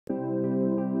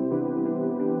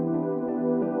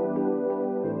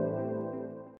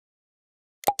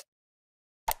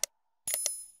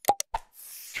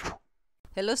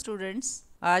Hello students,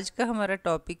 आज का हमारा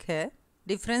टॉपिक है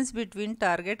difference between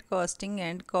target costing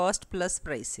and cost plus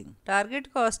pricing. Target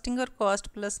costing और कॉस्ट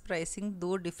प्लस प्राइसिंग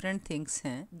दो डिफरेंट थिंग्स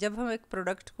हैं। जब हम एक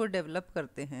प्रोडक्ट को डेवलप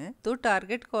करते हैं तो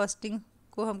टारगेट कॉस्टिंग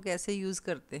को हम कैसे यूज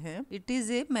करते हैं, it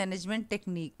is a management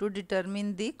technique to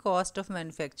determine the cost of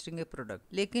manufacturing A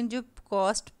product. लेकिन जो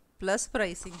कॉस्ट प्लस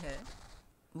प्राइसिंग है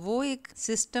वो एक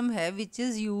सिस्टम है which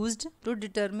is used to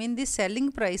determine the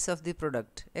selling price of the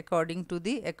product according to the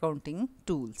accounting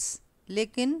tools.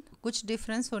 लेकिन कुछ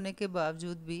difference होने के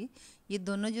बावजूद भी ये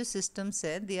दोनों जो सिस्टम्स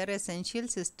है they are essential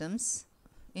systems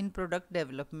in product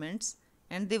developments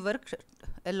and they work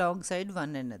along side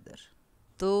one another.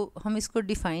 तो हम इसको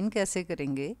डिफाइन कैसे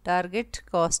करेंगे? टारगेट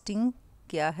कॉस्टिंग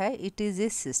क्या है? It is a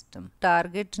system.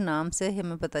 Target नाम से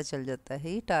हमें पता चल जाता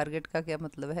है। टारगेट का क्या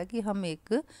मतलब है कि हम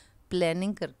एक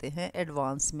प्लानिंग करते हैं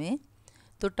एडवांस में।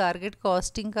 तो टारगेट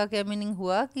कॉस्टिंग का क्या मीनिंग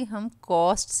हुआ कि हम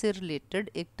कॉस्ट से रिलेटेड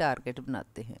एक टारगेट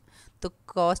बनाते हैं। तो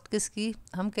कॉस्ट किसकी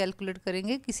हम कैलकुलेट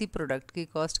करेंगे? किसी प्रोडक्ट की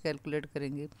कॉस्ट कैलकुलेट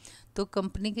करेंगे। तो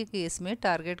कंपनी के केस में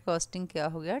टारगेट कॉस्टिंग क्या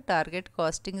हो गया? Target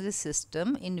costing is a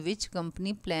system in which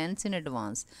company plans in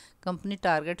advance. Company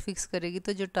target fix करेगी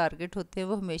तो जो टारगेट होते हैं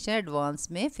वो हमेशा एडवांस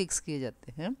में फिक्स किए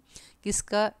जाते हैं।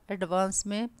 किसका एडवांस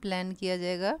में प्लान किया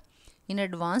जाएगा? In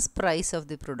advance price of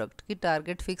the product की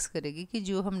टारगेट फिक्स करेगी कि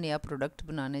जो हम नया प्रोडक्ट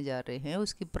बनाने जा रहे हैं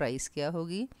उसकी प्राइस क्या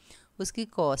होगी, उसकी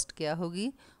कॉस्ट क्या होगी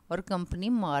और कंपनी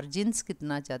मार्जिन्स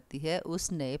कितना चाहती है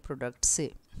उस नए प्रोडक्ट से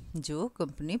जो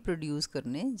कंपनी प्रोड्यूस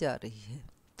करने जा रही है।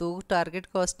 तो टारगेट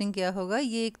कॉस्टिंग क्या होगा?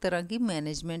 ये एक तरह की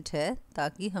मैनेजमेंट है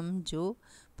ताकि हम जो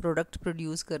प्रोडक्ट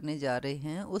प्रोड्यूस करने जा रहे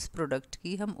हैं उस प्रोडक्ट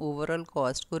की हम ओवरऑल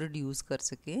कॉस्ट को रिड्यूस कर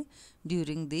सकें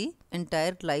during the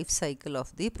entire life cycle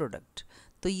of the product.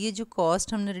 तो ये जो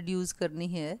कॉस्ट हमने रिड्यूस करनी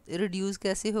है, रिड्यूस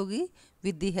कैसे होगी?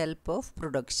 With the help of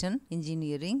production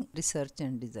engineering research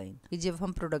and design. कि जब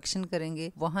हम प्रोडक्शन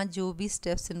करेंगे वहाँ जो भी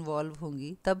स्टेप्स इन्वॉल्व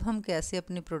होंगी तब हम कैसे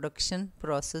अपने प्रोडक्शन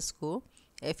प्रोसेस को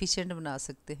एफिशिएंट बना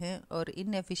सकते हैं और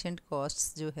इनएफिशिएंट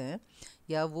कॉस्ट्स जो हैं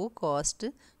या वो कॉस्ट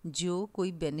जो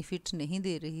कोई बेनिफिट नहीं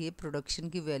दे रही है प्रोडक्शन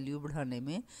की वैल्यू बढ़ाने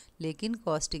में लेकिन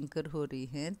कॉस्ट इंकर हो रही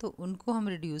हैं, तो उनको हम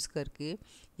रिड्यूस करके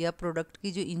या प्रोडक्ट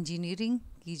की जो इंजीनियरिंग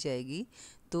की जाएगी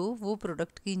तो वो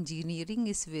प्रोडक्ट की इंजीनियरिंग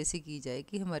इस वे से की जाए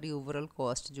कि हमारी ओवरऑल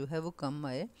कॉस्ट जो है वो कम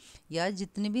आए। या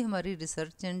जितने भी हमारी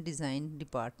रिसर्च एंड डिज़ाइन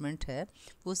डिपार्टमेंट है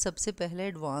वो सबसे पहले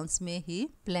एडवांस में ही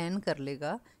प्लान कर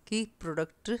लेगा कि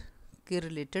प्रोडक्ट के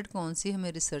रिलेटेड कौन सी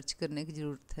हमें रिसर्च करने की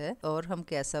ज़रूरत है और हम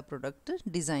कैसा प्रोडक्ट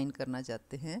डिज़ाइन करना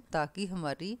चाहते हैं ताकि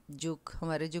हमारे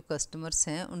जो कस्टमर्स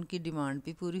हैं उनकी डिमांड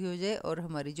भी पूरी हो जाए और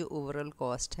हमारी जो ओवरऑल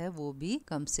कॉस्ट है वो भी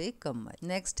कम से कम आए।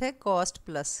 नेक्स्ट है cost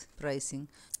plus pricing.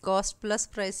 Cost plus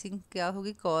pricing क्या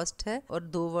होगी? कॉस्ट है और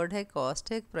दो वर्ड है,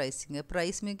 कॉस्ट है, एक प्राइसिंग है।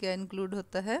 प्राइस में क्या इंक्लूड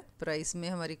होता है? प्राइस में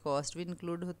हमारी कॉस्ट भी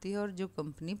इंक्लूड होती है और जो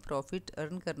कंपनी प्रॉफिट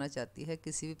अर्न करना चाहती है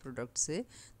किसी भी प्रोडक्ट से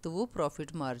तो वो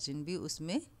प्रॉफिट मार्जिन भी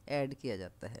उसमें ऐड किया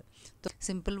जाता है। तो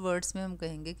सिंपल वर्ड्स में हम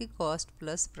कहेंगे कि कॉस्ट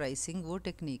प्लस प्राइसिंग वो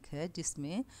टेक्निक है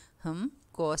जिसमें हम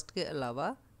कॉस्ट के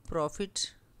अलावा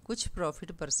कुछ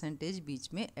प्रॉफिट परसेंटेज बीच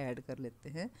में ऐड कर लेते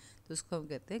हैं, तो उसको हम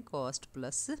कहते हैं कॉस्ट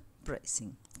प्लस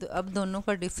प्राइसिंग। तो अब दोनों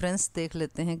का डिफरेंस देख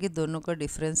लेते हैं कि दोनों का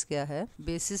डिफरेंस क्या है।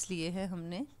 बेसिस लिए है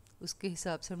हमने, उसके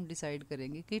हिसाब से हम डिसाइड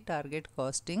करेंगे कि टारगेट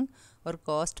कॉस्टिंग और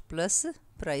कॉस्ट प्लस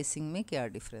प्राइसिंग में क्या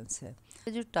डिफरेंस है।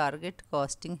 जो टारगेट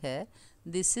कॉस्टिंग है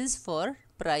this is for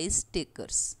price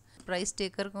takers. Price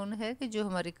taker कौन है? कि जो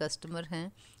हमारे कस्टमर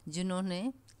हैं जिन्होंने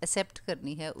एक्सेप्ट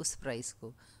करनी है उस प्राइस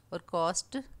को। और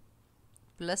कॉस्ट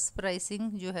प्लस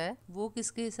प्राइसिंग जो है वो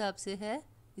किसके हिसाब से है?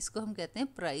 इसको हम कहते हैं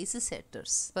प्राइस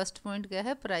सेटर्स। फर्स्ट पॉइंट क्या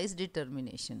है? Price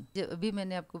determination. जो अभी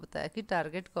मैंने आपको बताया कि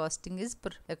target costing is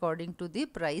according to the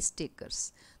price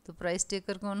takers. तो प्राइस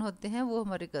टेकर कौन होते हैं? वो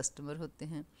हमारे कस्टमर होते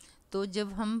हैं। तो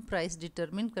जब हम प्राइस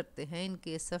डिटरमिन करते हैं in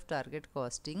case of target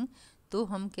costing तो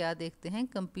हम क्या देखते हैं?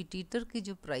 कंपटीटर की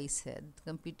जो प्राइस है,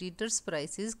 competitors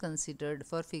price is considered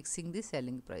for fixing the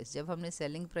selling price. जब हमने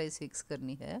सेलिंग प्राइस फिक्स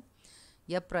करनी है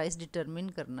या प्राइस डिटरमिन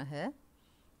करना है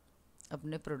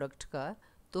अपने प्रोडक्ट का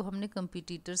तो हमने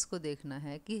कंपटीटर्स को देखना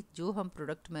है कि जो हम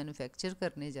प्रोडक्ट मैन्युफैक्चर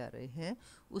करने जा रहे हैं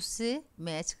उससे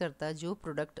मैच करता जो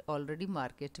प्रोडक्ट ऑलरेडी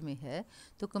मार्केट में है।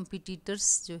 तो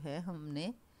कंपटीटर्स जो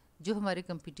है जो हमारे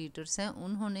कंपटीटर्स हैं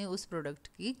उन्होंने उस प्रोडक्ट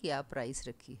की क्या प्राइस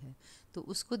रखी है, तो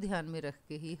उसको ध्यान में रख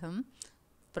के ही हम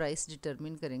प्राइस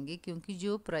डिटरमिन करेंगे। क्योंकि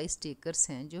जो प्राइस टेकर्स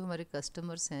हैं, जो हमारे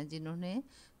कस्टमर्स हैं जिन्होंने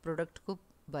प्रोडक्ट को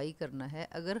बाई करना है,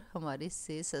 अगर हमारे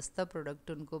से सस्ता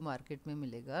प्रोडक्ट उनको मार्केट में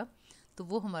मिलेगा तो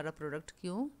वो हमारा प्रोडक्ट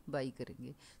क्यों बाई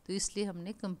करेंगे। तो इसलिए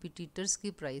हमने कंपटीटर्स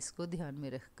की प्राइस को ध्यान में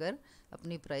रखकर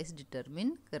अपनी प्राइस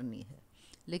डिटरमिन करनी है।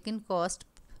 लेकिन कॉस्ट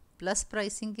प्लस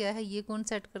प्राइसिंग क्या है, ये कौन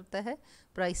सेट करता है,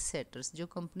 प्राइस सेटर्स, जो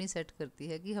कंपनी सेट करती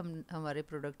है कि हम हमारे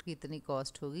प्रोडक्ट की इतनी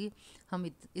कॉस्ट होगी, हम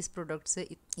इस प्रोडक्ट से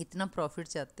इतना प्रॉफिट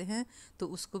चाहते हैं, तो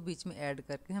उसको बीच में ऐड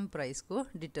करके हम प्राइस को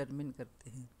डिटरमिन करते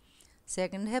हैं।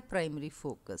 सेकंड है प्राइमरी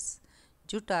फोकस।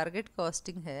 जो टारगेट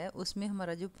कॉस्टिंग है उसमें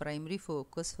हमारा जो प्राइमरी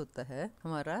फोकस होता है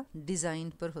हमारा डिज़ाइन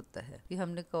पर होता है कि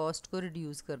हमने कॉस्ट को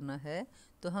रिड्यूस करना है,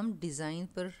 तो हम डिज़ाइन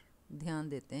पर ध्यान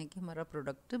देते हैं कि हमारा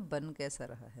प्रोडक्ट बन कैसा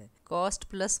रहा है। कॉस्ट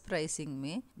प्लस प्राइसिंग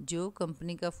में जो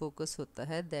कंपनी का फोकस होता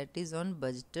है that is on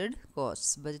budgeted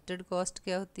cost. Budgeted cost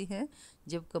क्या होती है,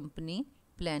 जब कंपनी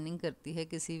प्लानिंग करती है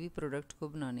किसी भी प्रोडक्ट को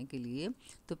बनाने के लिए,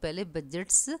 तो पहले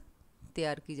बजट्स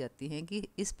तैयार की जाती हैं कि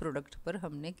इस प्रोडक्ट पर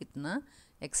हमने कितना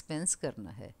एक्सपेंस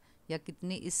करना है या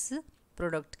कितनी इस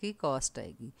प्रोडक्ट की कॉस्ट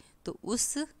आएगी। तो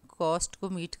उस कॉस्ट को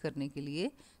मीट करने के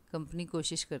लिए कंपनी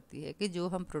कोशिश करती है कि जो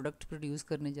हम प्रोडक्ट प्रोड्यूस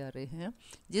करने जा रहे हैं,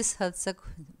 जिस हद तक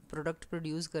प्रोडक्ट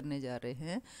प्रोड्यूस करने जा रहे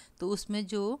हैं, तो उसमें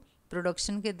जो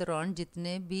प्रोडक्शन के दौरान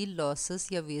जितने भी लॉसेस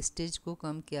या वेस्टेज को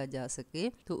कम किया जा सके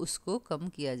तो उसको कम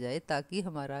किया जाए, ताकि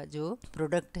हमारा जो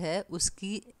प्रोडक्ट है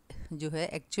उसकी जो है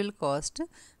एक्चुअल कॉस्ट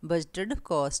बजटेड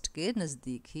कॉस्ट के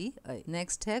नज़दीक ही आए।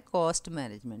 नेक्स्ट है कॉस्ट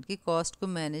मैनेजमेंट, कि कॉस्ट को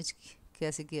मैनेज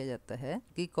कैसे किया जाता है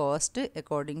कि cost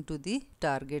according to the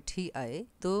target ही आए।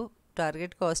 तो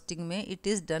टारगेट कॉस्टिंग में it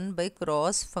is done by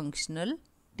cross functional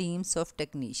teams of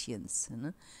technicians, है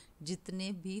ना।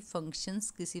 जितने भी फंक्शंस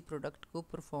किसी प्रोडक्ट को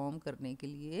परफॉर्म करने के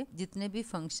लिए, जितने भी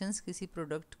फंक्शंस किसी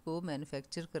प्रोडक्ट को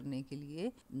मैन्युफैक्चर करने के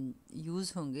लिए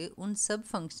यूज़ होंगे, उन सब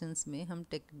फंक्शंस में हम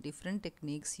डिफरेंट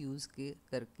टेक्निक्स यूज़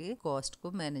करके कॉस्ट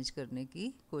को मैनेज करने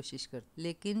की कोशिश करते।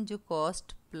 लेकिन जो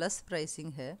कॉस्ट प्लस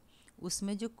प्राइसिंग है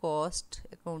उसमें जो कॉस्ट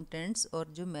अकाउंटेंट्स और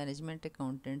जो मैनेजमेंट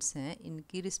अकाउंटेंट्स हैं,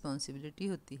 इनकी रिस्पॉन्सिबिलिटी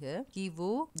होती है कि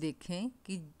वो देखें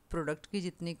कि प्रोडक्ट की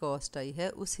जितनी कॉस्ट आई है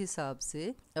उस हिसाब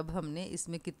से अब हमने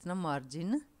इसमें कितना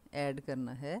मार्जिन ऐड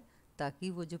करना है, ताकि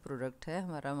वो जो प्रोडक्ट है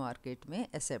हमारा मार्केट में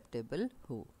एक्सेप्टेबल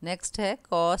हो। नेक्स्ट है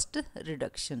कॉस्ट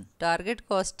रिडक्शन। टारगेट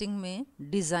कॉस्टिंग में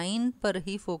डिज़ाइन पर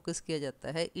ही फोकस किया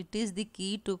जाता है। It is the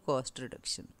key to cost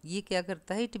reduction. ये क्या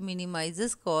करता है, it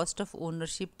minimises cost of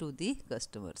ownership to the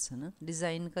customers, है ना।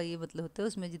 डिज़ाइन का ये मतलब होता है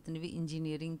उसमें जितनी भी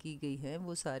इंजीनियरिंग की गई है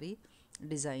वो सारी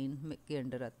डिज़ाइन के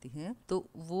अंडर आती हैं, तो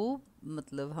वो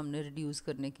मतलब हमने रिड्यूस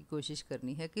करने की कोशिश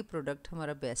करनी है कि प्रोडक्ट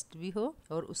हमारा बेस्ट भी हो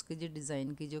और उसके जो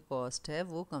डिज़ाइन की जो कॉस्ट है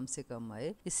वो कम से कम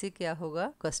आए। इससे क्या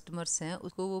होगा, कस्टमर्स हैं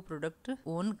उसको वो प्रोडक्ट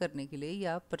ओन करने के लिए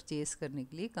या परचेज करने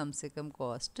के लिए कम से कम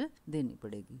कॉस्ट देनी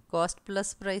पड़ेगी। कॉस्ट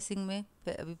प्लस प्राइसिंग में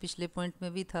अभी पिछले पॉइंट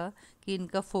में भी था कि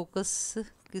इनका फोकस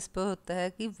किस पर होता है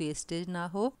कि वेस्टेज ना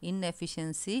हो,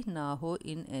 इनएफिशिएंसी ना हो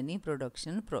इन एनी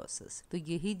प्रोडक्शन प्रोसेस। तो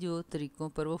यही जो तरीकों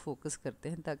पर वो फोकस करते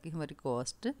हैं ताकि हमारी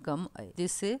कॉस्ट कम आए,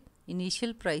 जिससे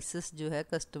इनिशियल प्राइसेस जो है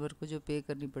कस्टमर को जो पे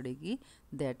करनी पड़ेगी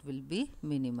that will be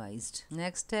minimised.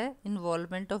 Next है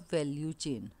इन्वॉल्वमेंट ऑफ वैल्यू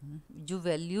चेन। जो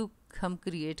वैल्यू हम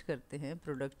क्रिएट करते हैं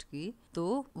प्रोडक्ट की,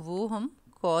 तो वो हम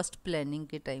कॉस्ट प्लानिंग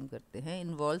के टाइम करते हैं।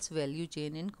 Involves value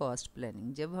chain in cost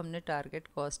planning. जब हमने टारगेट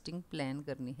कॉस्टिंग प्लान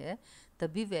करनी है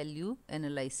तभी वैल्यू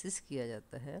एनालिसिस किया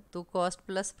जाता है। तो कॉस्ट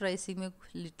प्लस प्राइसिंग में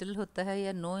लिटिल होता है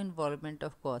या no involvement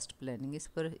of cost planning.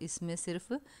 इसमें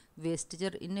सिर्फ वेस्टेज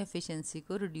और इनएफिशिएंसी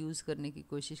को रिड्यूस करने की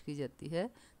कोशिश की जाती है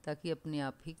ताकि अपने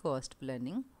आप ही कॉस्ट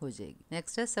प्लानिंग हो जाएगी।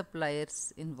 नेक्स्ट है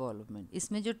सप्लायर्स इन्वॉल्वमेंट।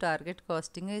 इसमें जो टारगेट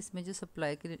कॉस्टिंग है इसमें जो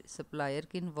सप्लायर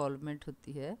की इन्वॉल्वमेंट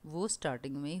होती है वो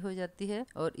स्टार्टिंग में ही हो जाती है,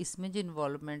 और इसमें जो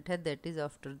इन्वॉल्वमेंट है that is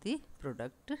after the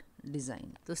product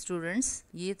design. तो स्टूडेंट्स,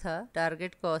 ये था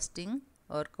टारगेट कॉस्टिंग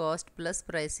और कॉस्ट प्लस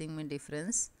प्राइसिंग में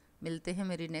डिफरेंस। मिलते हैं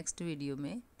मेरी नेक्स्ट वीडियो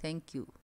में। Thank you.